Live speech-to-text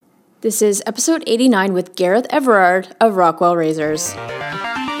This is episode 89 with Gareth Everard of Rockwell Razors.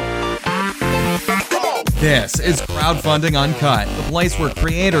 This is Crowdfunding Uncut, the place where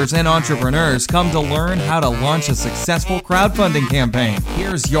creators and entrepreneurs come to learn how to launch a successful crowdfunding campaign.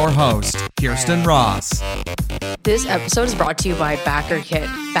 Here's your host, Kirsten Ross. This episode is brought to you by BackerKit.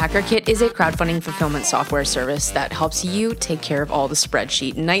 BackerKit is a crowdfunding fulfillment software service that helps you take care of all the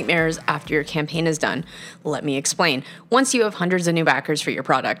spreadsheet nightmares after your campaign is done. Let me explain. Once you have hundreds of new backers for your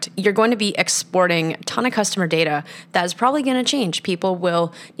product, you're going to be exporting a ton of customer data that is probably going to change. People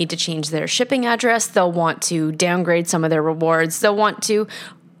will need to change their shipping address. They'll want to downgrade some of their rewards. They'll want to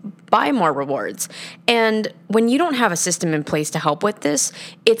buy more rewards. And when you don't have a system in place to help with this,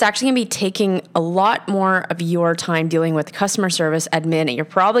 it's actually going to be taking a lot more of your time dealing with customer service admin, and you're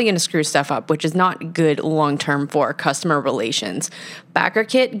probably going to screw stuff up, which is not good long-term for customer relations.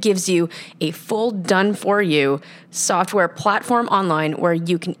 BackerKit gives you a full done-for-you software platform online where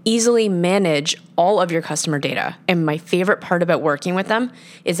you can easily manage all of your customer data. And my favorite part about working with them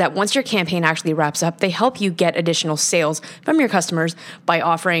is that once your campaign actually wraps up, they help you get additional sales from your customers by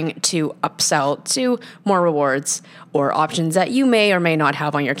offering to upsell to more rewards or options that you may or may not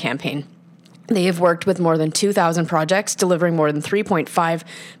have on your campaign. They have worked with more than 2,000 projects, delivering more than 3.5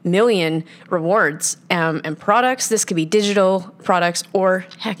 million rewards and products. This could be digital products or,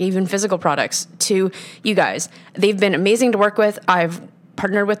 heck, even physical products to you guys. They've been amazing to work with. I've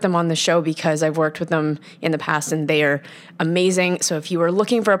partnered with them on the show because I've worked with them in the past and they are amazing. So if you are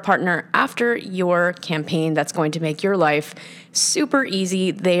looking for a partner after your campaign that's going to make your life super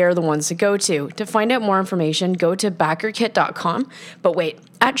easy, they are the ones to go to. To find out more information, go to backerkit.com. But wait,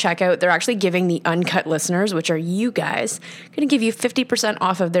 at checkout, they're actually giving the Uncut listeners, which are you guys, going to give you 50%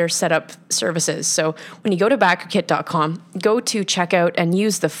 off of their setup services. So when you go to backerkit.com, go to checkout and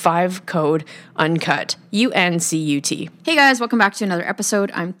use the 5 code UNCUT, UNCUT. Hey guys, welcome back to another episode.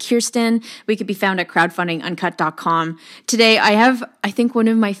 I'm Kirsten. We could be found at crowdfundinguncut.com. Today I have, I think, one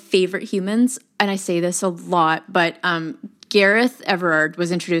of my favorite humans, and I say this a lot, but Gareth Everard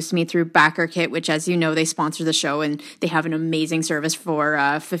was introduced to me through BackerKit, which, as you know, they sponsor the show and they have an amazing service for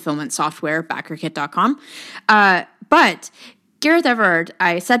fulfillment software, backerkit.com. But Gareth Everard,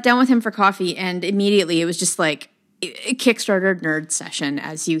 I sat down with him for coffee and immediately it was just like a Kickstarter nerd session,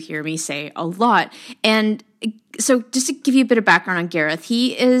 as you hear me say a lot. And so just to give you a bit of background on Gareth,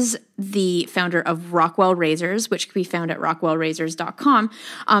 he is the founder of Rockwell Razors, which can be found at rockwellrazors.com.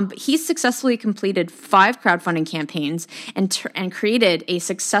 But he's successfully completed 5 crowdfunding campaigns and created a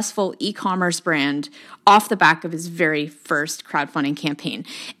successful e-commerce brand off the back of his very first crowdfunding campaign.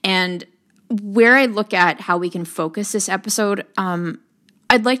 And where I look at how we can focus this episode,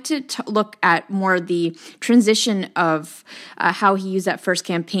 I'd like to look at more the transition of how he used that first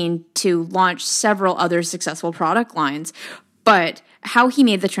campaign to launch several other successful product lines, but how he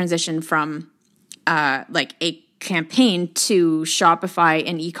made the transition from like a campaign to Shopify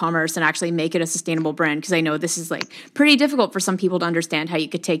and e-commerce and actually make it a sustainable brand. Because I know this is like pretty difficult for some people to understand how you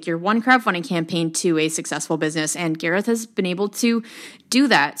could take your one crowdfunding campaign to a successful business. And Gareth has been able to do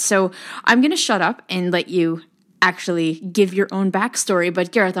that. So I'm going to shut up and let you actually give your own backstory.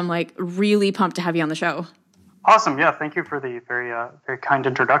 But Gareth, I'm like really pumped to have you on the show. Awesome. Yeah. Thank you for the very kind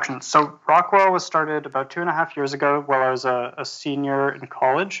introduction. So Rockwell was started about 2.5 years ago while I was a senior in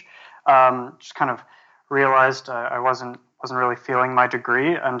college. Just kind of realized I wasn't really feeling my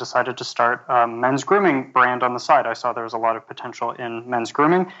degree and decided to start a men's grooming brand on the side. I saw there was a lot of potential in men's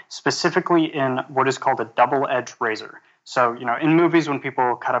grooming, specifically in what is called a double-edged razor. So, in movies when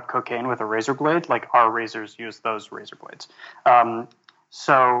people cut up cocaine with a razor blade, like our razors use those razor blades.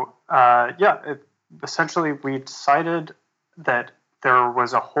 Essentially we decided that there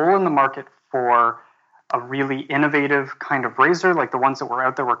was a hole in the market for a really innovative kind of razor, like the ones that were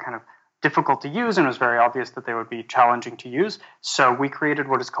out there were kind of difficult to use and it was very obvious that they would be challenging to use. So we created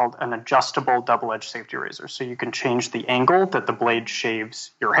what is called an adjustable double-edged safety razor. So you can change the angle that the blade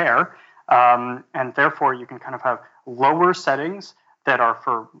shaves your hair, and therefore you can kind of have lower settings that are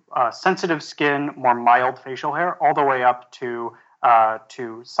for sensitive skin, more mild facial hair, all the way up to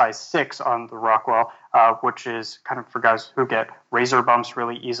size 6 on the Rockwell, which is kind of for guys who get razor bumps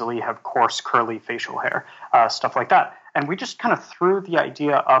really easily, have coarse, curly facial hair, stuff like that. And we just kind of threw the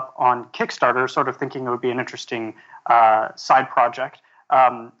idea up on Kickstarter, sort of thinking it would be an interesting side project,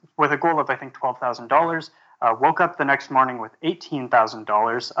 with a goal of, I think, $12,000. Woke up the next morning with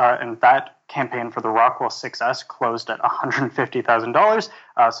 $18,000, and that campaign for the Rockwell 6S closed at $150,000.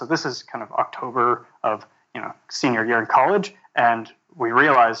 So this is kind of October of senior year in college, and we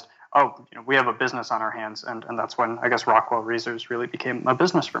realized oh, we have a business on our hands. And that's when I guess Rockwell Razors really became a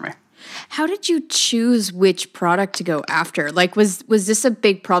business for me. How did you choose which product to go after? Like, was this a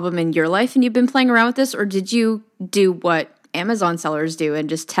big problem in your life and you've been playing around with this, or did you do what Amazon sellers do and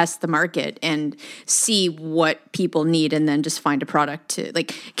just test the market and see what people need and then just find a product to,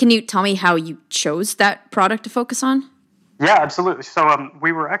 like, can you tell me how you chose that product to focus on? Yeah, absolutely. So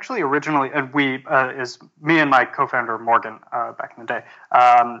we were actually originally, is me and my co-founder Morgan back in the day,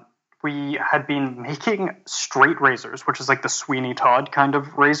 we had been making straight razors, which is like the Sweeney Todd kind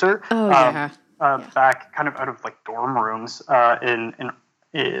of razor. Oh, yeah. Back kind of out of like dorm rooms in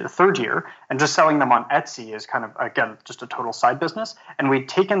third year, and just selling them on Etsy is kind of, again, just a total side business. And we'd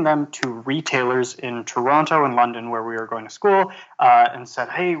taken them to retailers in Toronto and London where we were going to school, and said,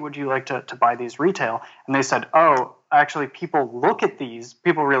 hey, would you like to buy these retail? And they said, oh, actually, people look at these,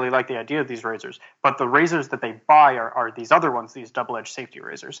 people really like the idea of these razors, but the razors that they buy are these other ones, these double-edged safety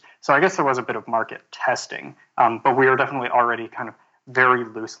razors. So I guess there was a bit of market testing, but we were definitely already kind of very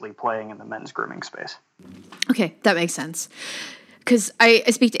loosely playing in the men's grooming space. Okay, that makes sense. Because I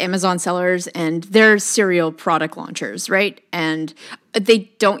speak to Amazon sellers and they're serial product launchers, right? And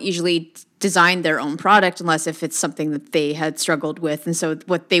they don't usually design their own product unless if it's something that they had struggled with. And so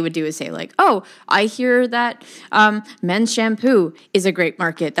what they would do is say like, oh, I hear that men's shampoo is a great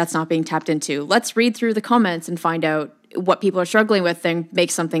market that's not being tapped into. Let's read through the comments and find out what people are struggling with and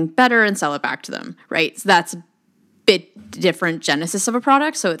make something better and sell it back to them, right? So that's bit different genesis of a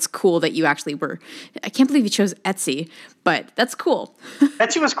product. So it's cool that you actually were, I can't believe you chose Etsy, but that's cool.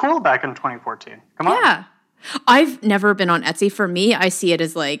 Etsy was cool back in 2014. Come on. Yeah. I've never been on Etsy. For me, I see it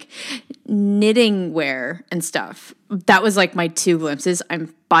as like knitting wear and stuff. That was like my two glimpses.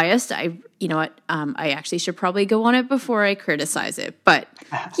 I'm biased. You know what? I actually should probably go on it before I criticize it, but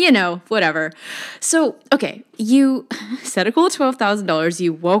whatever. So, okay, you set a goal of $12,000.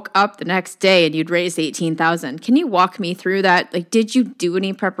 You woke up the next day and you'd raised $18,000. Can you walk me through that? Like, did you do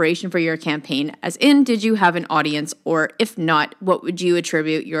any preparation for your campaign? As in, did you have an audience? Or if not, what would you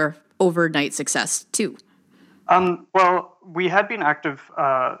attribute your overnight success to? Well, we had been active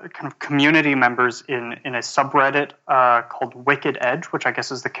kind of community members in a subreddit called Wicked Edge, which I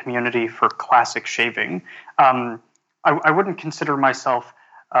guess is the community for classic shaving. I wouldn't consider myself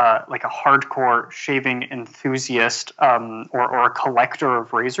like a hardcore shaving enthusiast or a collector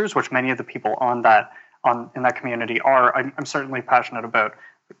of razors, which many of the people in that community are. I'm certainly passionate about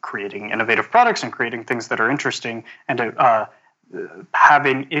creating innovative products and creating things that are interesting, and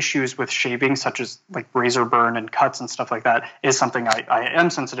having issues with shaving, such as like razor burn and cuts and stuff like that, is something I am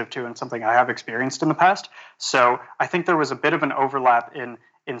sensitive to and something I have experienced in the past. So I think there was a bit of an overlap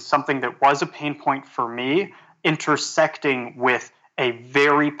in something that was a pain point for me, intersecting with a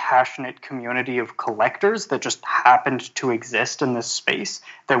very passionate community of collectors that just happened to exist in this space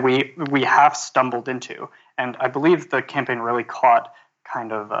that we have stumbled into. And I believe the campaign really caught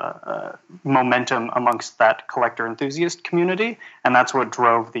kind of momentum amongst that collector enthusiast community, and that's what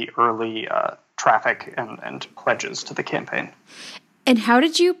drove the early traffic and pledges to the campaign. And how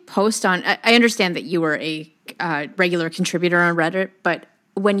did you post on? I understand that you were a regular contributor on Reddit, but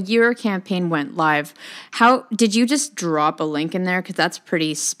when your campaign went live, how did you just drop a link in there? Because that's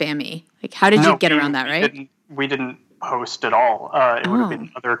pretty spammy. Like, how did you get around that? Right? We didn't post at all. It would have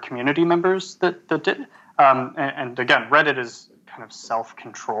been other community members that did. And again, Reddit is kind of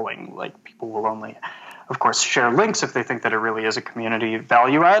self-controlling. Like, people will only, of course, share links if they think that it really is a community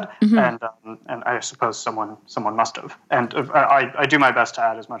value add. Mm-hmm. And I suppose someone must have. And I do my best to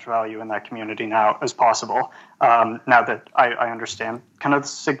add as much value in that community now as possible. Now that I understand kind of the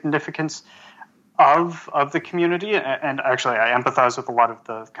significance of the community, and actually I empathize with a lot of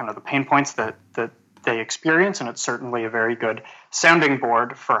the kind of the pain points that they experience, and it's certainly a very good sounding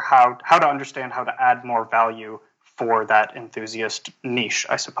board for how to understand how to add more value for that enthusiast niche,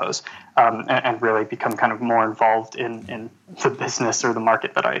 I suppose, and really become kind of more involved in the business or the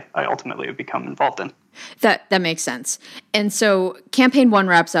market that I ultimately have become involved in. That makes sense. And so campaign 1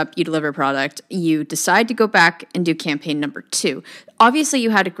 wraps up, you deliver product, you decide to go back and do campaign number 2. Obviously, you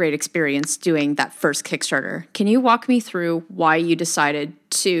had a great experience doing that first Kickstarter. Can you walk me through why you decided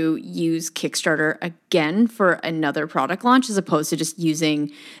to use Kickstarter again for another product launch as opposed to just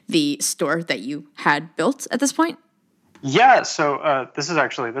using the store that you had built at this point? Yeah, so this is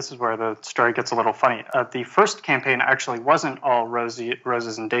where the story gets a little funny. The first campaign actually wasn't all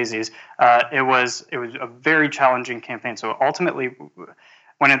roses and daisies. It was a very challenging campaign. So ultimately,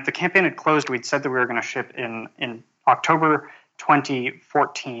 when the campaign had closed, we'd said that we were going to ship in October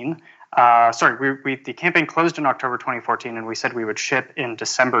 2014. The campaign closed in October 2014, and we said we would ship in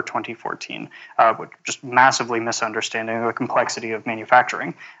December 2014, just massively misunderstanding the complexity of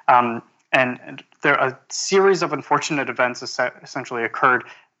manufacturing. And there a series of unfortunate events essentially occurred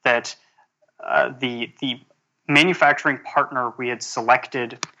that the manufacturing partner we had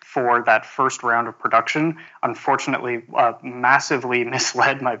selected for that first round of production, unfortunately, massively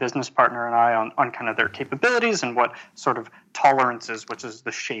misled my business partner and I on kind of their capabilities and what sort of tolerances, which is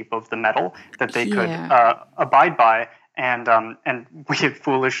the shape of the metal, that they could abide by. And we had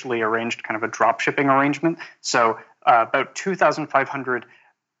foolishly arranged kind of a drop shipping arrangement. So about 2,500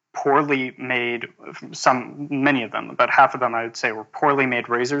 poorly made, many of them, about half of them, I would say, were poorly made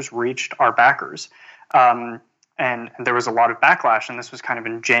razors, reached our backers. And there was a lot of backlash, and this was kind of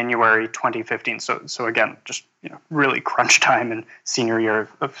in January 2015. So again, just really crunch time in senior year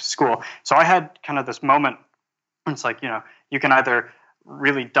of school. So I had kind of this moment. It's like you can either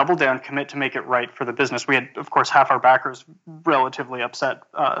really double down, commit to make it right for the business. We had, of course, half our backers relatively upset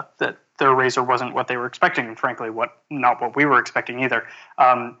that their razor wasn't what they were expecting, and frankly, not what we were expecting either.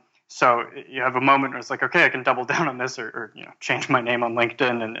 So you have a moment where it's like, okay, I can double down on this or change my name on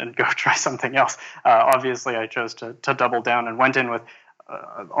LinkedIn and go try something else. Obviously, I chose to double down and went in with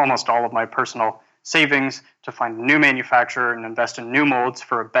almost all of my personal savings to find a new manufacturer and invest in new molds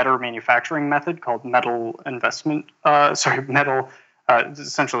for a better manufacturing method called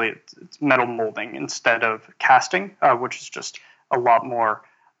essentially it's metal molding instead of casting, which is just a lot more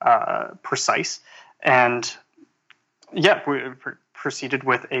precise. And we proceeded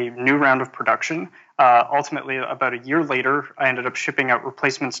with a new round of production. Ultimately, about a year later, I ended up shipping out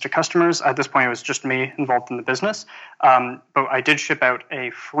replacements to customers. At this point, it was just me involved in the business. But I did ship out a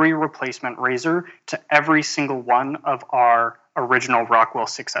free replacement razor to every single one of our original Rockwell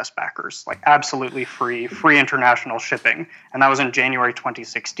Success backers, like absolutely free international shipping. And that was in January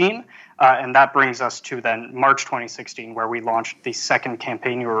 2016. And that brings us to then March 2016, where we launched the second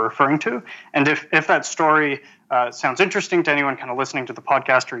campaign you were referring to. And if that story sounds interesting to anyone kind of listening to the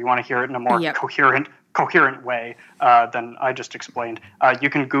podcast, or you want to hear it in a more coherent way than I just explained, you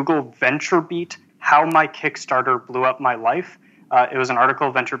can Google VentureBeat, How My Kickstarter Blew Up My Life. It was an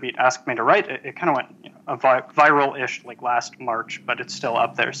article VentureBeat asked me to write. It kind of went viral-ish like last March, but it's still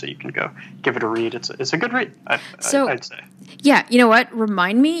up there, so you can go give it a read. It's a good read, I'd say. Yeah, you know what?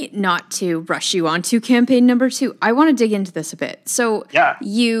 Remind me not to rush you onto campaign number 2. I want to dig into this a bit. So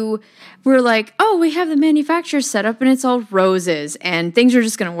you were like, oh, we have the manufacturer set up and it's all roses and things are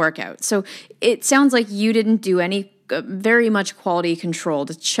just going to work out. So it sounds like you didn't do any very much quality control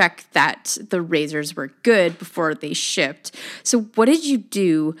to check that the razors were good before they shipped. So what did you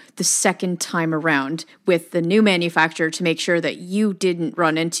do the second time around with the new manufacturer to make sure that you didn't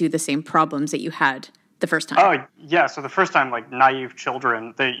run into the same problems that you had the first time? Oh, yeah. So the first time, like naive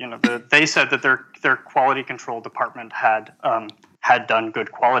children, they said that their quality control department had done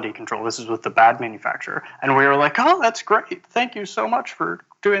good quality control. This is with the bad manufacturer. And we were like, oh, that's great. Thank you so much for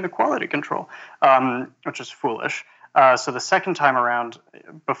doing the quality control, which is foolish. So the second time around,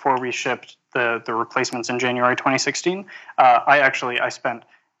 before we shipped the replacements in January 2016, I spent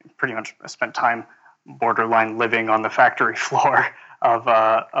time borderline living on the factory floor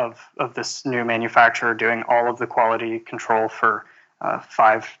of this new manufacturer, doing all of the quality control for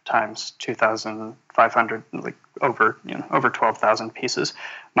 5 times 2,500, like over 12,000 pieces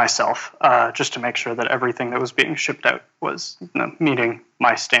myself, just to make sure that everything that was being shipped out was meeting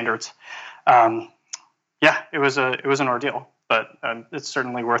my standards. It was an ordeal, but it's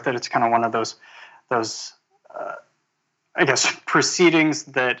certainly worth it. It's kind of one of those I guess proceedings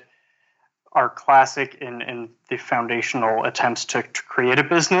that are classic in the foundational attempts to create a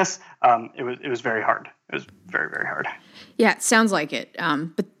business. It was very hard. It was very, very hard. Yeah, it sounds like it.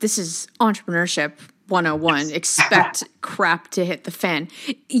 But this is entrepreneurship 101. Yes. Expect crap to hit the fan.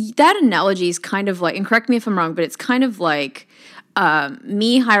 That analogy is kind of like, and correct me if I'm wrong, but it's kind of like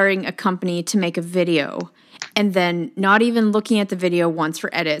me hiring a company to make a video and then not even looking at the video once for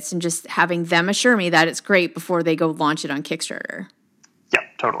edits and just having them assure me that it's great before they go launch it on Kickstarter. Yeah,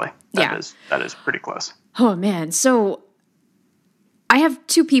 totally. That is pretty close. Oh man. So I have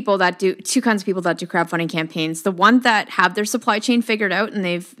two kinds of people that do crowdfunding campaigns. The one that have their supply chain figured out and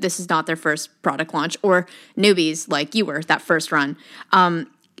this is not their first product launch, or newbies like you were that first run.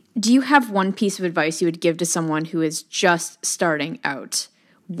 Do you have one piece of advice you would give to someone who is just starting out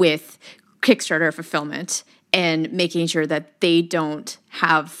with Kickstarter fulfillment and making sure that they don't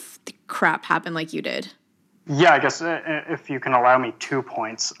have the crap happen like you did? Yeah, I guess if you can allow me 2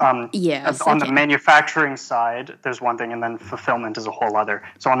 points. Yes. On the manufacturing side, there's one thing, and then fulfillment is a whole other.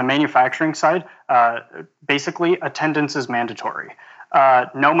 So on the manufacturing side, basically attendance is mandatory.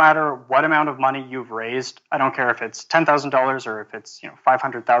 no matter what amount of money you've raised, I don't care if it's $10,000 or if it's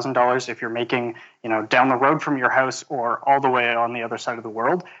 $500,000. If you're making down the road from your house or all the way on the other side of the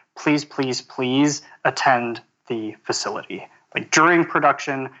world, please, please, please attend the facility. Like during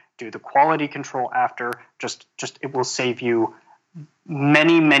production, do the quality control after. Just it will save you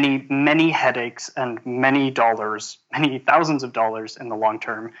many, many, many headaches and many dollars, many thousands of dollars in the long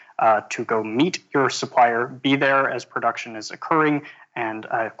term to go meet your supplier, be there as production is occurring and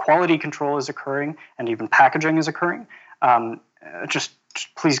quality control is occurring and even packaging is occurring. Just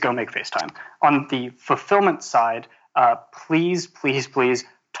please go make FaceTime. On the fulfillment side, please, please, please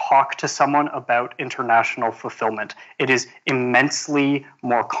talk to someone about international fulfillment. It is immensely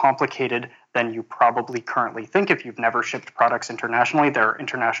more complicated than you probably currently think. If you've never shipped products internationally, there are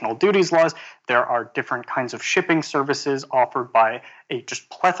international duties laws. There are different kinds of shipping services offered by a just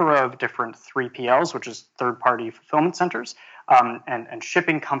plethora of different 3PLs, which is third-party fulfillment centers, and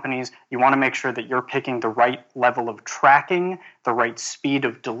shipping companies. You want to make sure that you're picking the right level of tracking, the right speed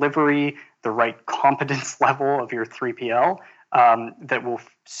of delivery, the right competence level of your 3PL that will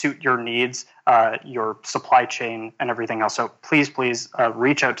suit your needs, your supply chain, and everything else. So please, please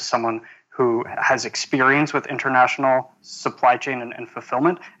reach out to someone who has experience with international supply chain and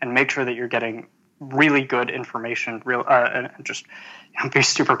fulfillment, and make sure that you're getting really good information. And just be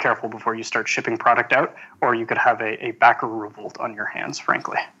super careful before you start shipping product out, or you could have a backer revolt on your hands,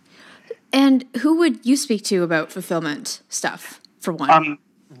 frankly. And who would you speak to about fulfillment stuff, for one?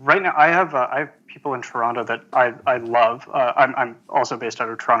 Right now, I have people in Toronto that I love. I'm also based out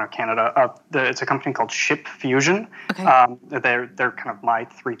of Toronto, Canada. It's a company called Ship Fusion. Okay. They're kind of my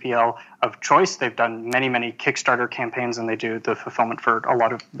 3PL of choice. They've done many, many Kickstarter campaigns, and they do the fulfillment for a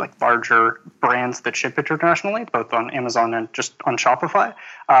lot of larger brands that ship internationally, both on Amazon and just on Shopify.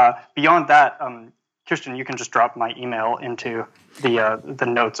 Beyond that, Kirsten, you can just drop my email into the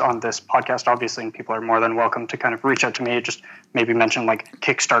notes on this podcast, obviously, and people are more than welcome to kind of reach out to me. Just maybe mention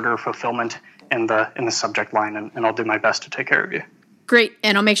Kickstarter fulfillment in the subject line, and I'll do my best to take care of you. Great,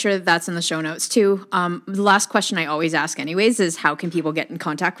 and I'll make sure that that's in the show notes too. The last question I always ask, anyways, is how can people get in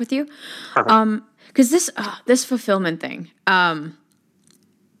contact with you? Perfect. Because this fulfillment thing.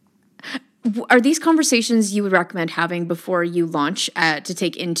 Are these conversations you would recommend having before you launch to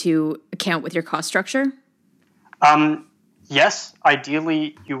take into account with your cost structure? Yes.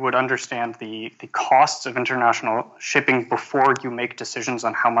 Ideally, you would understand the costs of international shipping before you make decisions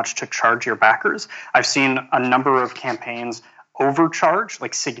on how much to charge your backers. I've seen a number of campaigns overcharge,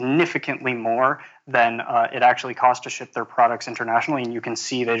 significantly more than it actually costs to ship their products internationally, and you can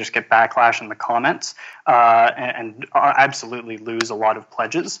see they just get backlash in the comments and absolutely lose a lot of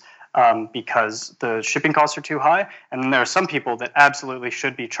pledges. Because the shipping costs are too high. And then there are some people that absolutely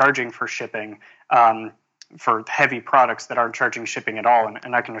should be charging for shipping for heavy products that aren't charging shipping at all.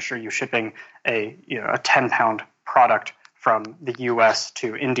 And I can assure you, shipping a 10-pound product from the US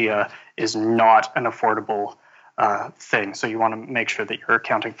to India is not an affordable thing. So you want to make sure that you're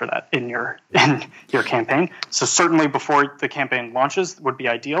accounting for that in your campaign. So certainly before the campaign launches would be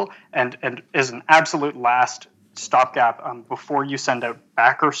ideal. And as an absolute last stopgap, before you send out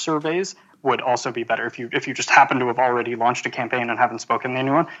backer surveys would also be better. If you just happen to have already launched a campaign and haven't spoken to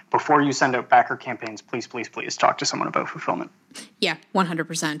anyone, before you send out backer campaigns, please, please, please talk to someone about fulfillment. Yeah,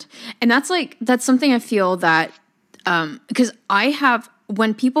 100%. And that's something I feel that because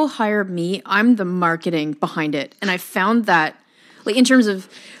when people hire me, I'm the marketing behind it, and I found that in terms of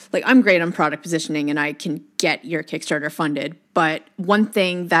I'm great on product positioning and I can get your Kickstarter funded. But one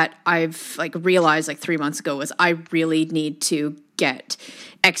thing that I've realized 3 months ago was I really need to get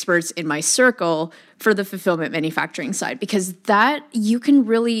experts in my circle for the fulfillment manufacturing side, because that you can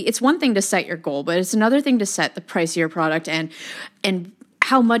really, it's one thing to set your goal, but it's another thing to set the price of your product and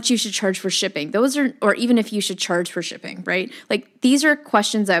how much you should charge for shipping. Or even if you should charge for shipping, right? These are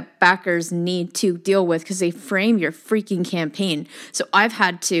questions that backers need to deal with because they frame your freaking campaign. So I've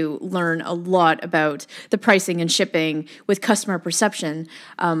had to learn a lot about the pricing and shipping with customer perception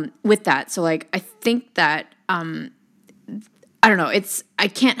with that. So I think that, I don't know, I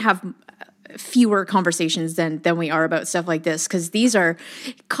can't have fewer conversations than we are about stuff like this, because these are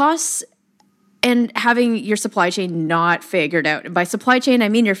costs. And having your supply chain not figured out, and by supply chain, I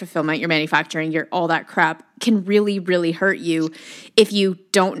mean your fulfillment, your manufacturing, your all that crap, can really, really hurt you if you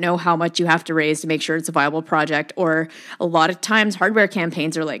don't know how much you have to raise to make sure it's a viable project. Or a lot of times hardware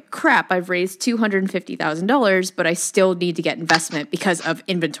campaigns are crap, I've raised $250,000, but I still need to get investment because of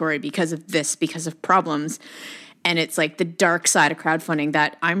inventory, because of this, because of problems. And it's like the dark side of crowdfunding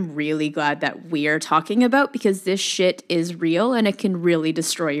that I'm really glad that we are talking about, because this shit is real and it can really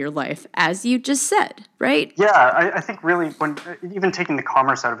destroy your life, as you just said, right? Yeah, I think really, when even taking the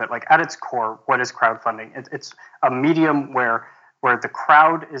commerce out of it, like at its core, what is crowdfunding? It's a medium where the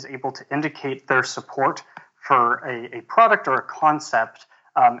crowd is able to indicate their support for a product or a concept,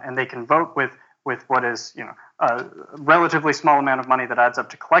 and they can vote with what is, a relatively small amount of money that adds up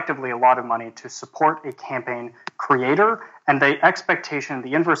to collectively a lot of money to support a campaign creator. And the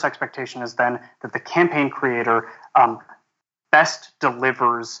inverse expectation is then that the campaign creator best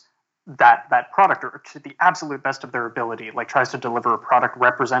delivers that product, or to the absolute best of their ability, like tries to deliver a product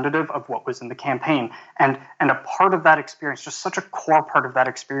representative of what was in the campaign. And a part of that experience, just such a core part of that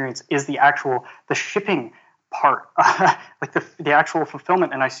experience, is the shipping part, like the actual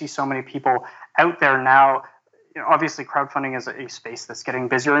fulfillment. And I see so many people out there now. Obviously, crowdfunding is a space that's getting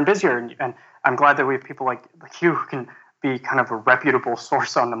busier and busier, and I'm glad that we have people like you who can be kind of a reputable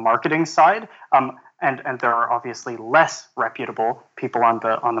source on the marketing side. And there are obviously less reputable people on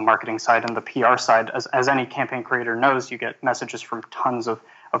the marketing side and the PR side. As any campaign creator knows, you get messages from tons of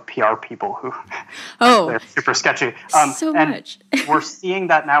PR people who they're super sketchy. So and much. We're seeing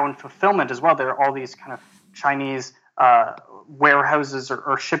that now in fulfillment as well. There are all these kind of Chinese warehouses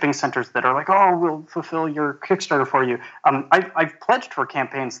or shipping centers that are like, oh, we'll fulfill your Kickstarter for you. I've pledged for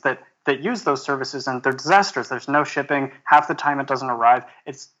campaigns that use those services, and they're disasters. There's no shipping. Half the time it doesn't arrive.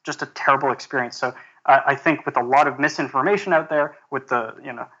 It's just a terrible experience. So I think with a lot of misinformation out there, with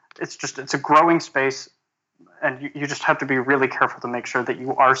it's a growing space, and you just have to be really careful to make sure that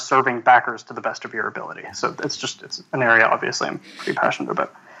you are serving backers to the best of your ability. So it's an area obviously I'm pretty passionate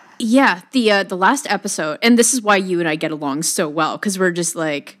about. Yeah, the last episode, and this is why you and I get along so well, because we're just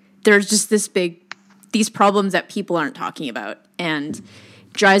like, there's just these problems that people aren't talking about, and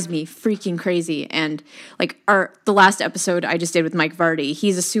drives me freaking crazy. And like the last episode I just did with Mike Vardy,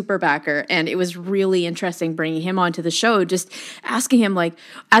 he's a super backer, and it was really interesting bringing him onto the show, just asking him, like,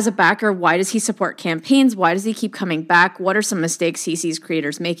 as a backer, why does he support campaigns? Why does he keep coming back? What are some mistakes he sees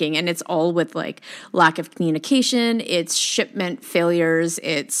creators making? And it's all with like lack of communication, it's shipment failures,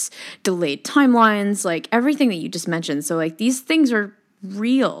 it's delayed timelines, like everything that you just mentioned. So like these things are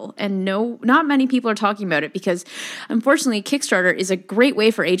real, and not many people are talking about it, because unfortunately Kickstarter is a great way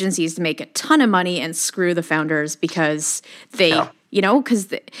for agencies to make a ton of money and screw the founders, because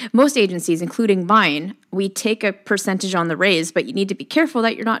most agencies, including mine, we take a percentage on the raise, but you need to be careful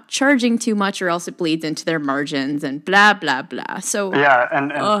that you're not charging too much, or else it bleeds into their margins and blah blah blah. So yeah,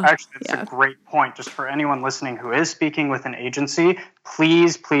 and actually it's a great point, just for anyone listening who is speaking with an agency.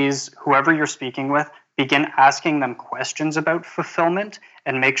 Please, whoever you're speaking with, begin asking them questions about fulfillment,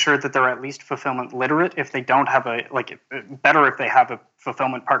 and make sure that they're at least fulfillment literate. If they don't have better if they have a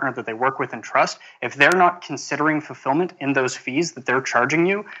fulfillment partner that they work with and trust. If they're not considering fulfillment in those fees that they're charging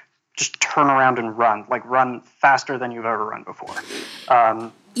you, just turn around and run faster than you've ever run before.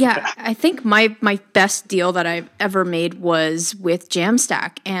 Yeah, I think my best deal that I've ever made was with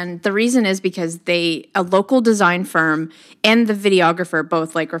Jamstack. And the reason is because a local design firm and the videographer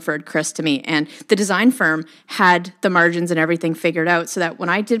both like referred Chris to me. And the design firm had the margins and everything figured out, so that when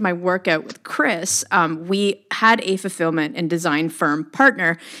I did my workout with Chris, we had a fulfillment and design firm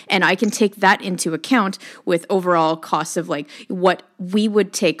partner, and I can take that into account with overall costs of like what we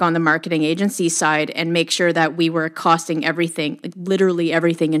would take on the marketing agency side, and make sure that we were costing everything, like literally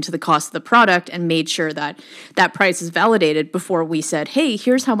everything, into the cost of the product, and made sure that that price is validated before we said, hey,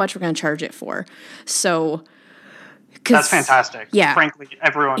 here's how much we're going to charge it for. So that's fantastic. Yeah. Frankly,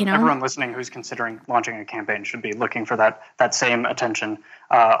 everyone listening who's considering launching a campaign should be looking for that same attention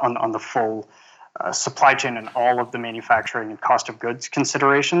on the full supply chain and all of the manufacturing and cost of goods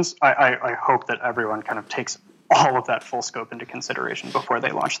considerations. I hope that everyone kind of takes all of that full scope into consideration before they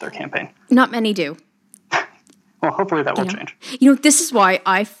launch their campaign. Not many do. Well, hopefully that will change. This is why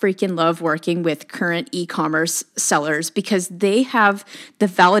I freaking love working with current e-commerce sellers, because they have the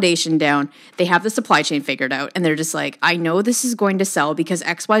validation down, they have the supply chain figured out, and they're just like, I know this is going to sell because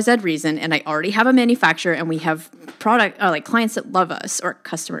XYZ reason, and I already have a manufacturer, and we have clients that love us, or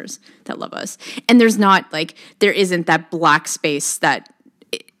customers that love us. And there isn't that black space that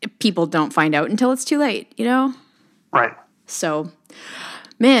people don't find out until it's too late, Right. So,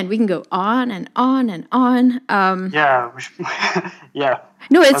 man, we can go on and on and on. Yeah.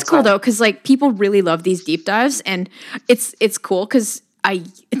 No, it's cool though, because like people really love these deep dives, and it's cool because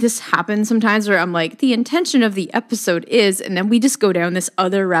this happens sometimes where I'm like, the intention of the episode is, and then we just go down this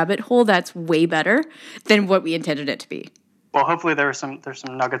other rabbit hole that's way better than what we intended it to be. Well, hopefully there's some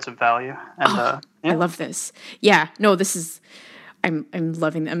nuggets of value, and I love this. Yeah, no, this is. I'm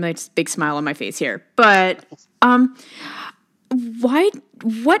loving. I'm like just big smile on my face here, but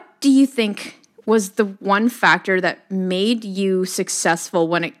What do you think was the one factor that made you successful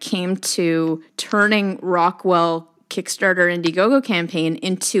when it came to turning Rockwell Kickstarter Indiegogo campaign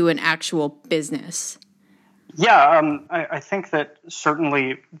into an actual business? Yeah, I think that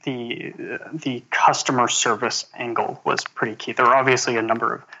certainly the customer service angle was pretty key. There were obviously a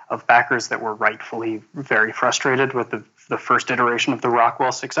number of backers that were rightfully very frustrated with the first iteration of the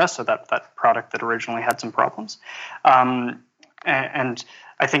Rockwell success, so that product that originally had some problems. And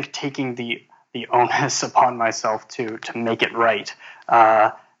I think taking the onus upon myself to make it right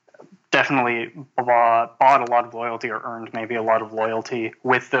definitely bought a lot of loyalty, or earned maybe a lot of loyalty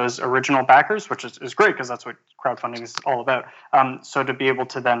with those original backers, which is great because that's what crowdfunding is all about. So to be able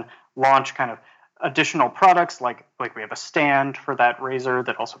to then launch kind of additional products, like we have a stand for that razor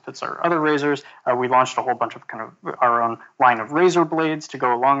that also fits our other razors. We launched a whole bunch of kind of our own line of razor blades to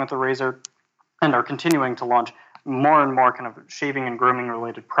go along with the razor, and are continuing to launch more and more kind of shaving and grooming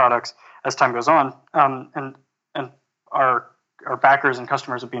related products as time goes on. And our backers and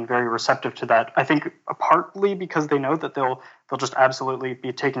customers have been very receptive to that. I think partly because they know that they'll just absolutely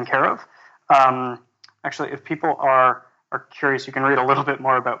be taken care of. Actually, if people are curious, you can read a little bit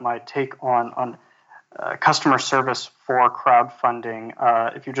more about my take on customer service for crowdfunding.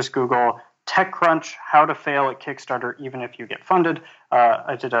 If you just Google TechCrunch, how to fail at Kickstarter even if you get funded.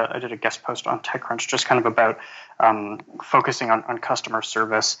 I did a guest post on TechCrunch just kind of about focusing on customer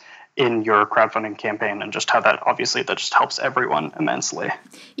service in your crowdfunding campaign, and just how that just helps everyone immensely.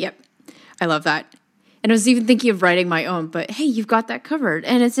 Yep. I love that. And I was even thinking of writing my own, but hey, you've got that covered,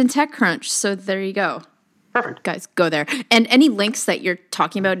 and it's in TechCrunch, so there you go. Perfect. Guys, go there. And any links that you're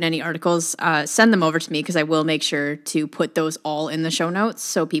talking about in any articles, send them over to me, because I will make sure to put those all in the show notes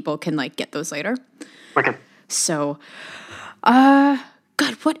so people can get those later. Wicked. So,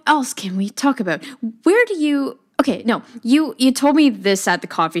 God, what else can we talk about? Where do you... Okay, no, you told me this at the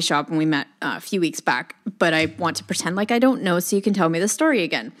coffee shop when we met a few weeks back, but I want to pretend like I don't know so you can tell me the story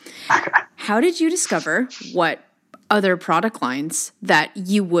again. Okay. How did you discover what other product lines that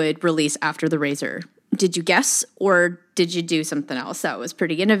you would release after the razor? Did you guess, or did you do something else that was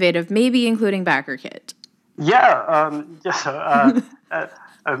pretty innovative, maybe including BackerKit? Yeah.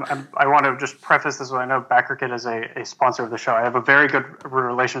 I want to just preface this when I know BackerKit is a sponsor of the show. I have a very good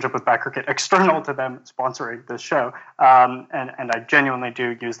relationship with BackerKit, external to them sponsoring this show, and I genuinely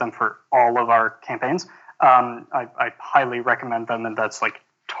do use them for all of our campaigns. I highly recommend them, and that's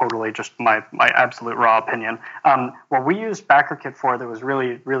totally just my absolute raw opinion. What we used BackerKit for that was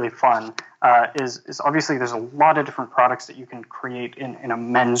really, really fun is obviously there's a lot of different products that you can create in a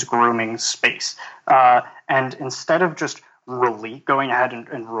men's grooming space. And instead of just going ahead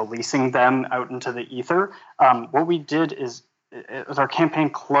and releasing them out into the ether, what we did is, as our campaign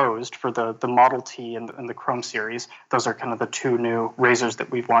closed for the Model T and the Chrome series, those are kind of the two new razors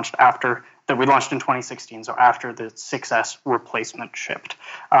that we launched in 2016, so after the 6S replacement shipped.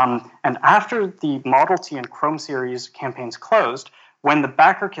 And after the Model T and Chrome series campaigns closed, when the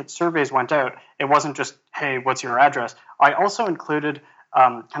BackerKit surveys went out, it wasn't just, hey, what's your address? I also included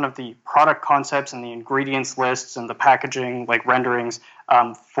kind of the product concepts and the ingredients lists and the packaging, renderings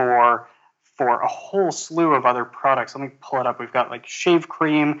for a whole slew of other products. Let me pull it up. We've got shave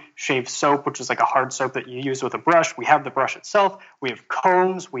cream, shave soap, which is a hard soap that you use with a brush. We have the brush itself. We have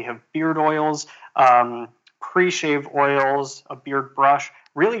combs. We have beard oils, pre-shave oils, a beard brush.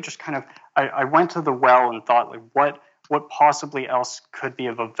 Really just kind of, I went to the well and thought, what possibly else could be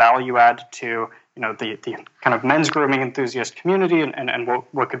of a value add to the kind of men's grooming enthusiast community, and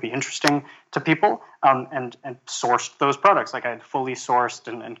what could be interesting to people, and sourced those products. I had fully sourced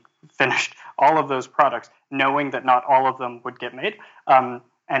and finished all of those products, knowing that not all of them would get made, and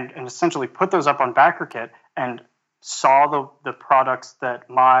essentially put those up on BackerKit and saw the products that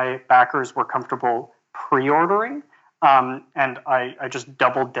my backers were comfortable pre-ordering, and I just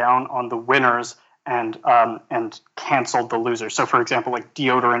doubled down on the winners and canceled the losers. So, for example,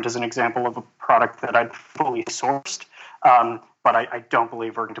 deodorant is an example of a product that I'd fully sourced, but I don't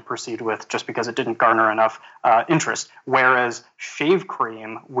believe we're going to proceed with just because it didn't garner enough interest. Whereas shave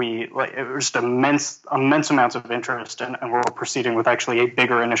cream, it was just immense amounts of interest, and we're proceeding with actually a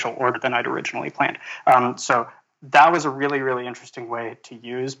bigger initial order than I'd originally planned. So that was a really, really interesting way to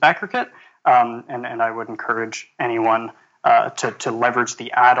use BackerKit, and I would encourage anyone to leverage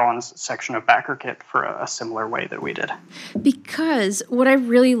the add-ons section of BackerKit for a similar way that we did. Because what I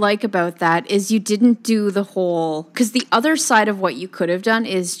really like about that is you didn't do the whole... Because the other side of what you could have done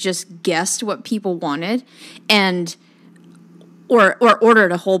is just guessed what people wanted. And or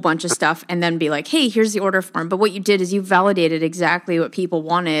ordered a whole bunch of stuff and then be like, hey, here's the order form. But what you did is you validated exactly what people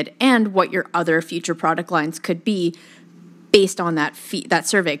wanted and what your other future product lines could be based on that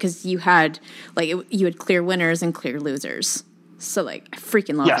survey, because you had you had clear winners and clear losers. So I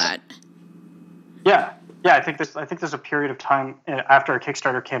freaking love that. Yeah. I think there's a period of time after a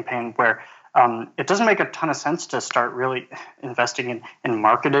Kickstarter campaign where it doesn't make a ton of sense to start really investing in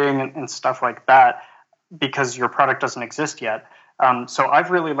marketing and stuff like that because your product doesn't exist yet. So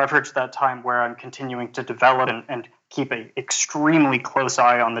I've really leveraged that time where I'm continuing to develop and keep an extremely close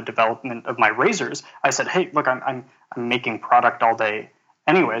eye on the development of my razors. I said, hey, look, I'm making product all day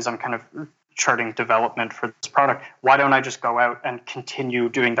anyways. I'm kind of charting development for this product. Why don't I just go out and continue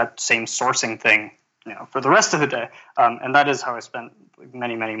doing that same sourcing thing, for the rest of the day? And that is how I spent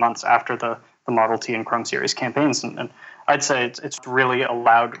many, many months after the Model T and Chrome Series campaigns. And I'd say it's really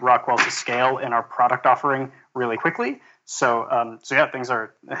allowed Rockwell to scale in our product offering really quickly. So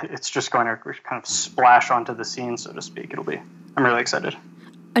it's just going to kind of splash onto the scene, so to speak. I'm really excited.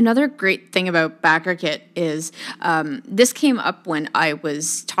 Another great thing about BackerKit is this came up when I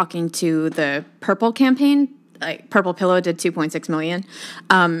was talking to the Purple campaign. Purple Pillow did 2.6 million.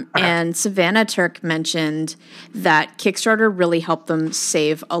 And Savannah Turk mentioned that Kickstarter really helped them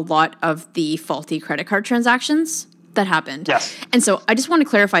save a lot of the faulty credit card transactions that happened. Yes. And so I just want to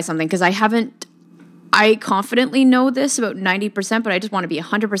clarify something, because I confidently know this about 90%, but I just want to be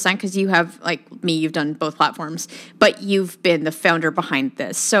 100% because you have, like me, you've done both platforms, but you've been the founder behind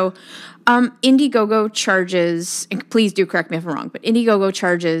this. So Indiegogo charges, and please do correct me if I'm wrong, but Indiegogo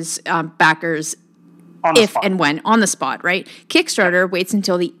charges backers if and when on the spot, right? Kickstarter waits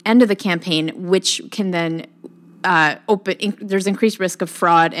until the end of the campaign, which can then there's increased risk of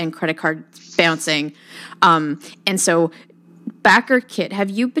fraud and credit card bouncing. And so BackerKit, have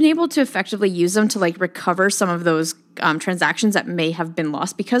you been able to effectively use them to recover some of those transactions that may have been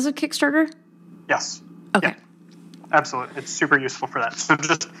lost because of Kickstarter? Yes. Okay. Yeah, absolutely. It's super useful for that. So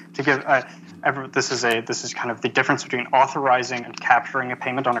just to give, this is kind of the difference between authorizing and capturing a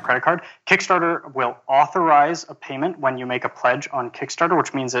payment on a credit card. Kickstarter will authorize a payment when you make a pledge on Kickstarter,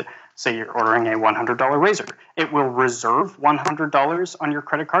 which means that, say you're ordering a $100 razor, it will reserve $100 on your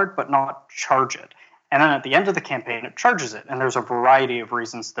credit card, but not charge it. And then at the end of the campaign, it charges it. And there's a variety of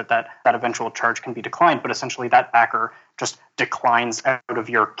reasons that eventual charge can be declined. But essentially, that backer just declines out of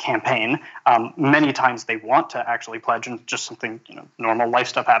your campaign. Many times they want to actually pledge, and just something, normal life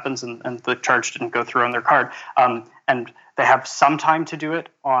stuff happens, and the charge didn't go through on their card. And they have some time to do it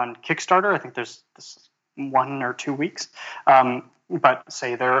on Kickstarter. I think there's this 1 or 2 weeks. But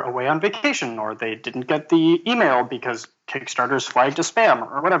say they're away on vacation, or they didn't get the email because Kickstarter's flagged as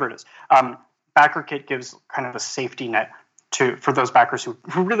spam, or whatever it is. BackerKit gives kind of a safety net for those backers who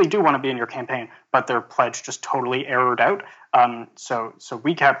really do want to be in your campaign, but their pledge just totally errored out. So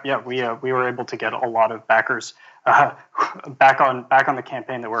we were able to get a lot of backers back on the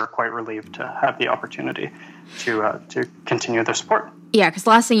campaign that were quite relieved to have the opportunity to continue their support. Yeah, because the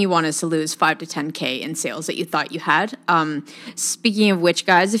last thing you want is to lose 5 to 10K in sales that you thought you had. Speaking of which,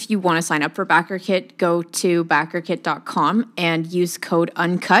 guys, if you want to sign up for BackerKit, go to backerkit.com and use code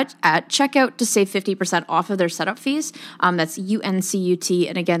UNCUT at checkout to save 50% off of their setup fees. That's UNCUT,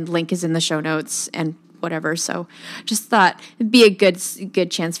 and again, link is in the show notes and whatever. So just thought it'd be a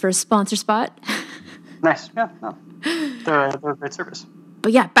good chance for a sponsor spot. Nice. Yeah, no. They're a great service.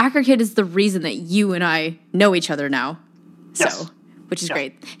 But yeah, BackerKit is the reason that you and I know each other now. Yes. So, which is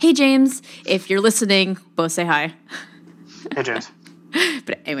great. Hey, James, if you're listening, both say hi. Hey, James.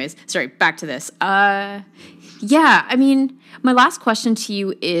 But anyways, sorry, back to this. Yeah, I mean, my last question to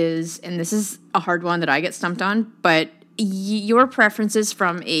you is, and this is a hard one that I get stumped on, but your preferences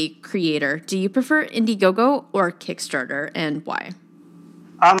from a creator. Do you prefer Indiegogo or Kickstarter, and why?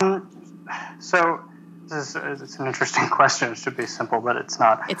 So it's an interesting question. It should be simple, but it's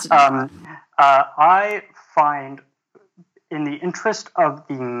not. I find, in the interest of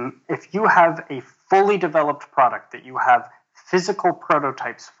if you have a fully developed product that you have physical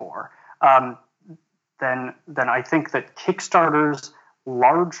prototypes for, then I think that Kickstarter's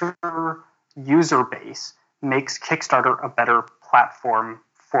larger user base makes Kickstarter a better platform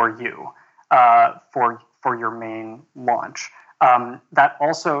for you, for your main launch. That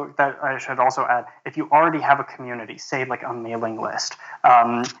I should also add, if you already have a community, say like a mailing list,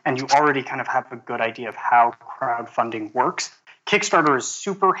 and you already kind of have a good idea of how crowdfunding works, Kickstarter is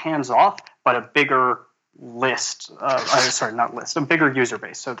super hands-off, but a bigger a bigger user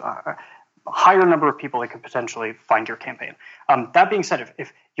base. So a higher number of people that could potentially find your campaign. That being said,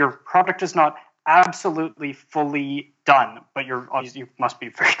 if your product is not absolutely fully done, but you must be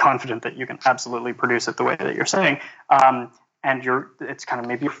very confident that you can absolutely produce it the way that you're saying, and it's kind of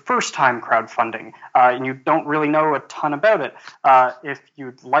maybe your first time crowdfunding, and you don't really know a ton about it. If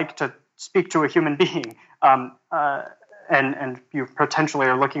you'd like to speak to a human being, and you potentially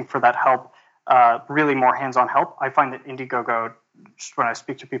are looking for that help, really more hands-on help, I find that Indiegogo, just when I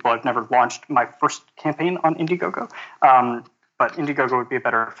speak to people, I've never launched my first campaign on Indiegogo, but Indiegogo would be a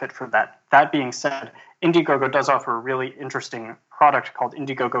better fit for that. That being said, Indiegogo does offer a really interesting product called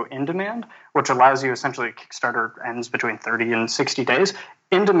Indiegogo In Demand, which allows you essentially, Kickstarter ends between 30 and 60 days.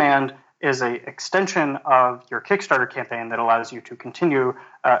 In Demand is an extension of your Kickstarter campaign that allows you to continue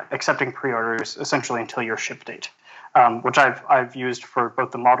accepting pre-orders essentially until your ship date, which I've used for both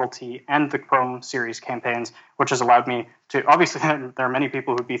the Model T and the Chrome series campaigns, which has allowed me to, obviously there are many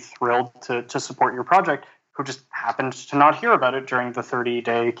people who'd be thrilled to support your project who just happened to not hear about it during the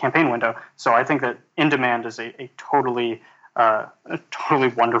 30-day campaign window. So I think that In Demand is a totally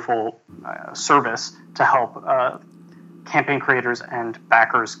wonderful service to help campaign creators and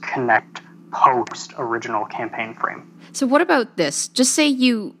backers connect post original campaign frame. So what about this? Just say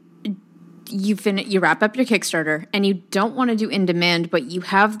you wrap up your Kickstarter and you don't want to do In Demand, but you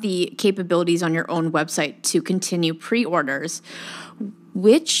have the capabilities on your own website to continue pre-orders.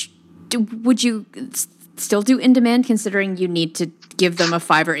 Would you still do In Demand, considering you need to give them a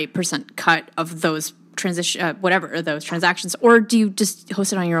 5 or 8% cut of those those transactions, or do you just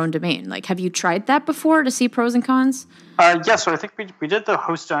host it on your own domain? Like, have you tried that before to see pros and cons? So I think we did the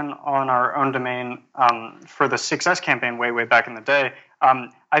host on our own domain for the 6S campaign way back in the day.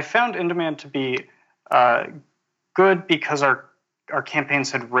 I found In Demand to be good because our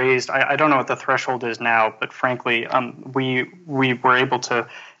campaigns had raised, I don't know what the threshold is now, but frankly, we were able to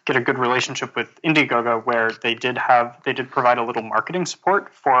get a good relationship with Indiegogo, where they did provide a little marketing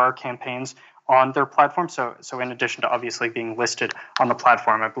support for our campaigns on their platform. So in addition to obviously being listed on the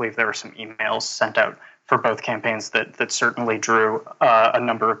platform, I believe there were some emails sent out for both campaigns that certainly drew a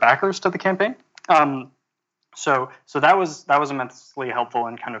number of backers to the campaign. So that was immensely helpful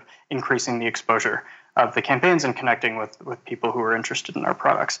in kind of increasing the exposure of the campaigns and connecting with people who are interested in our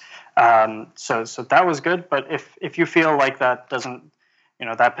products. So that was good. But if you feel like that doesn't,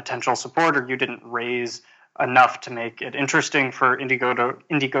 that potential support, or you didn't raise enough to make it interesting for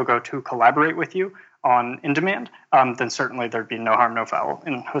Indiegogo to collaborate with you on In Demand, then certainly there'd be no harm, no foul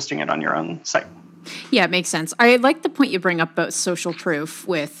in hosting it on your own site. Yeah, it makes sense. I like the point you bring up about social proof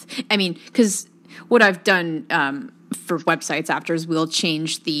because what I've done for websites after is we'll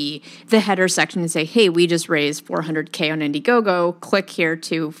change the header section and say, hey, we just raised $400K on Indiegogo. Click here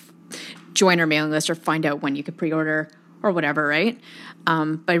to join our mailing list or find out when you could pre-order or whatever, right?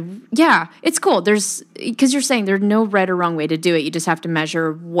 But yeah, it's cool. Because you're saying there's no right or wrong way to do it. You just have to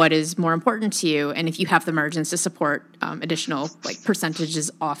measure what is more important to you, and if you have the margins to support additional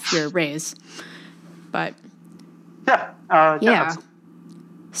percentages off your raise. But yeah.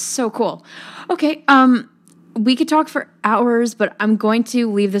 So cool. Okay. We could talk for hours, but I'm going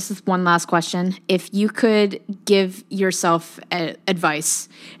to leave this with one last question. If you could give yourself advice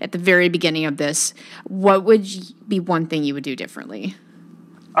at the very beginning of this, what would be one thing you would do differently?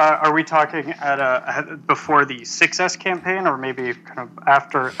 Are we talking before the 6S campaign, or maybe kind of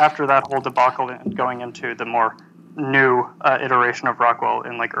after that whole debacle and going into the more new iteration of Rockwell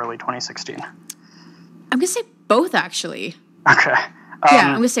in early 2016? I'm going to say both, actually. Okay. Yeah,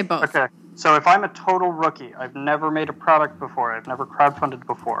 I'm going to say both. Okay. So if I'm a total rookie, I've never made a product before, I've never crowdfunded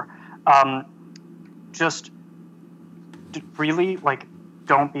before, just really,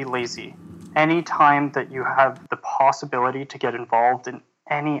 don't be lazy. Anytime that you have the possibility to get involved in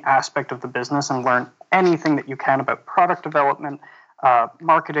any aspect of the business and learn anything that you can about product development,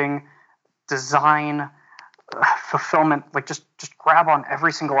 marketing, design, fulfillment, just grab on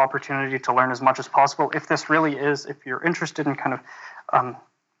every single opportunity to learn as much as possible. If you're interested in kind of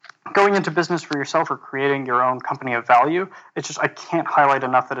going into business for yourself or creating your own company of value, I can't highlight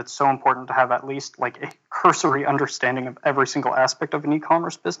enough that it's so important to have at least a cursory understanding of every single aspect of an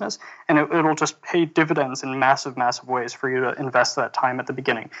e-commerce business, and it'll just pay dividends in massive, massive ways for you to invest that time at the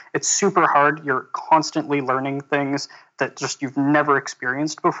beginning. It's super hard. You're constantly learning things that just you've never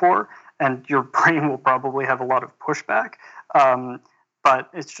experienced before, and your brain will probably have a lot of pushback, but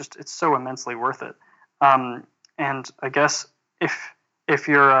it's so immensely worth it. And I guess if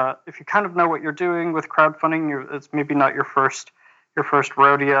you kind of know what you're doing with crowdfunding, it's maybe not your first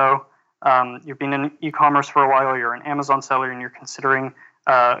rodeo. You've been in e-commerce for a while. You're an Amazon seller, and you're considering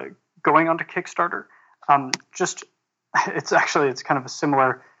going onto Kickstarter. It's kind of a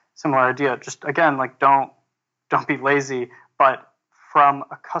similar idea. Just again, don't be lazy. But from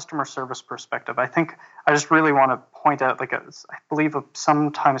a customer service perspective, I think I just really want to point out I believe a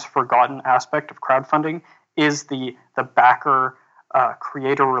sometimes forgotten aspect of crowdfunding is the backer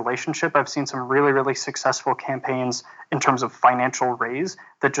creator relationship. I've seen some really, really successful campaigns in terms of financial raise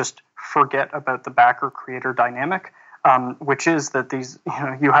that just forget about the backer creator dynamic, which is that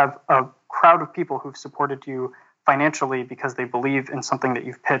you have a crowd of people who've supported you financially because they believe in something that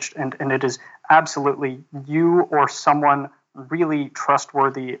you've pitched, and it is absolutely you or someone really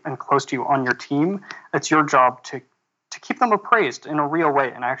trustworthy and close to you on your team. It's your job to keep them appraised in a real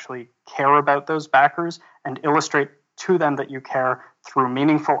way and actually care about those backers and illustrate to them that you care through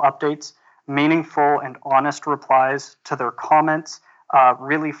meaningful updates, meaningful and honest replies to their comments,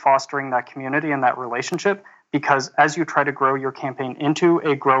 really fostering that community and that relationship. Because as you try to grow your campaign into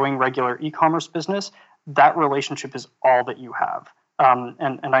a growing regular e-commerce business, that relationship is all that you have.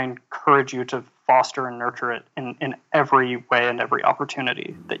 And I encourage you to foster and nurture it in every way and every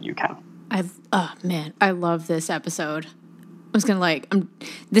opportunity that you can. I love this episode. I was gonna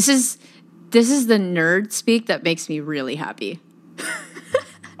this is the nerd speak that makes me really happy.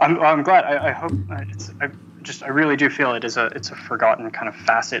 I'm glad. I hope I really do feel it's a forgotten kind of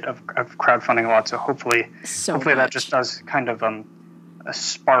facet of crowdfunding a lot. So hopefully that just does kind of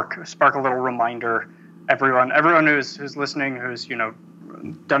spark a little reminder. Everyone who's listening, who's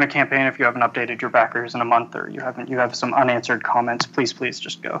done a campaign, if you haven't updated your backers in a month, or you have some unanswered comments, please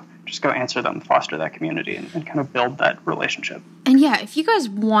just go answer them, foster that community, and kind of build that relationship. And yeah, if you guys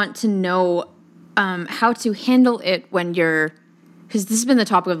want to know how to handle it when you're, because this has been the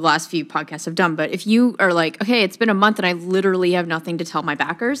topic of the last few podcasts I've done, but if you are like, okay, it's been a month and I literally have nothing to tell my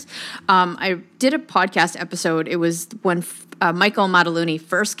backers, I did a podcast episode. It was when Michael Mataluni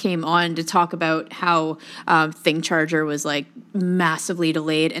first came on to talk about how ThingCharger was massively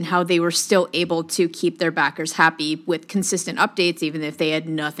delayed and how they were still able to keep their backers happy with consistent updates, even if they had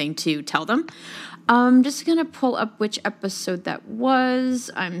nothing to tell them. I'm just going to pull up which episode that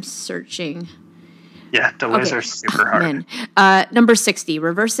was. I'm searching. Yeah, delays are super hard. Number 60,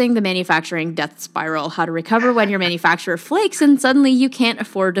 reversing the manufacturing death spiral, how to recover when your manufacturer flakes and suddenly you can't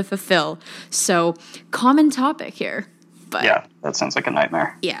afford to fulfill. So common topic here. But yeah, that sounds like a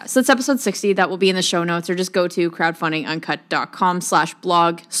nightmare. Yeah, so it's episode 60. That will be in the show notes, or just go to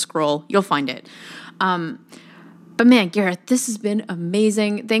crowdfundinguncut.com/blog, scroll, you'll find it. But man, Gareth, this has been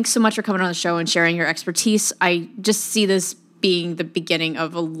amazing. Thanks so much for coming on the show and sharing your expertise. I just see this being the beginning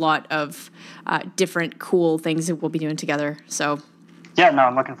of a lot of different cool things that we'll be doing together. So yeah, no,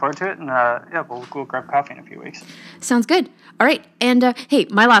 I'm looking forward to it. And we'll grab coffee in a few weeks. Sounds good. All right. And hey,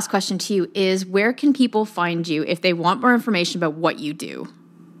 my last question to you is, where can people find you if they want more information about what you do?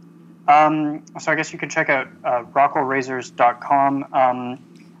 So I guess you could check out rockwellrazors.com.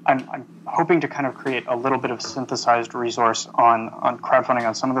 I'm hoping to kind of create a little bit of synthesized resource on crowdfunding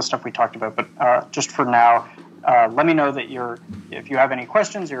on some of the stuff we talked about. But just for now, let me know that if you have any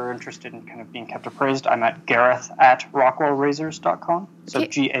questions, you're interested in kind of being kept appraised. I'm at gareth@rockwellrazors.com. So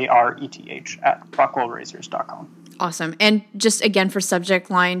Okay. GARETH @rockwellrazors.com. Awesome. And just again, for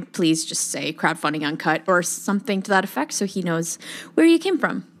subject line, please just say Crowdfunding Uncut or something to that effect so he knows where you came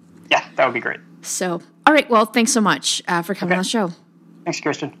from. Yeah, that would be great. So, all right. Well, thanks so much for coming on the show. Thanks,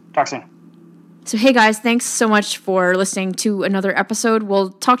 Kirsten. Talk soon. So, hey guys, thanks so much for listening to another episode.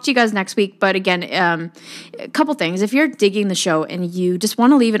 We'll talk to you guys next week. But again, a couple things. If you're digging the show and you just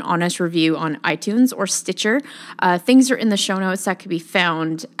want to leave an honest review on iTunes or Stitcher, things are in the show notes that can be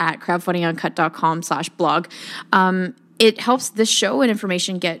found at crowdfundinguncut.com/blog. It helps this show and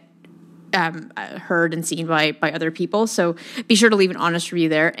information get heard and seen by other people. So be sure to leave an honest review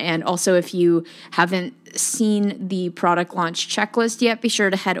there. And also, if you haven't seen the product launch checklist yet, be sure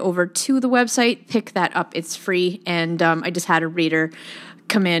to head over to the website, pick that up. It's free. And I just had a reader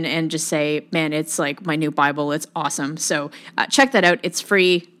come in and just say, man, it's like my new Bible. It's awesome. So check that out. It's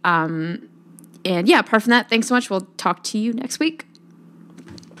free. And yeah, apart from that, thanks so much. We'll talk to you next week.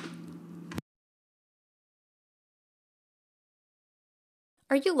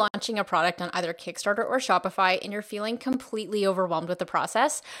 Are you launching a product on either Kickstarter or Shopify and you're feeling completely overwhelmed with the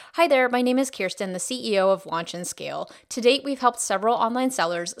process? Hi there, my name is Kirsten, the CEO of Launch and Scale. To date, we've helped several online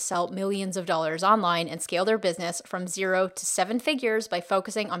sellers sell millions of dollars online and scale their business from 0 to 7 figures by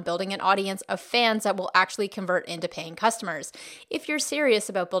focusing on building an audience of fans that will actually convert into paying customers. If you're serious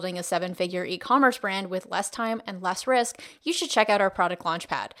about building a 7-figure e-commerce brand with less time and less risk, you should check out our product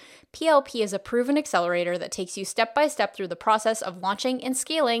Launchpad. PLP is a proven accelerator that takes you step by step through the process of launching and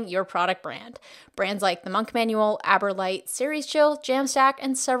scaling your product brand. Brands like the Monk Manual, AberLite, Series Chill, Jamstack,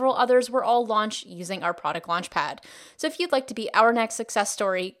 and several others were all launched using our product launchpad. So if you'd like to be our next success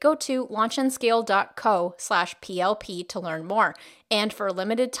story, go to launchandscale.co/PLP to learn more. And for a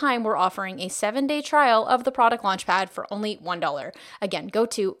limited time, we're offering a 7-day trial of the product launchpad for only $1. Again, go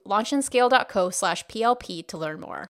to launchandscale.co/PLP to learn more.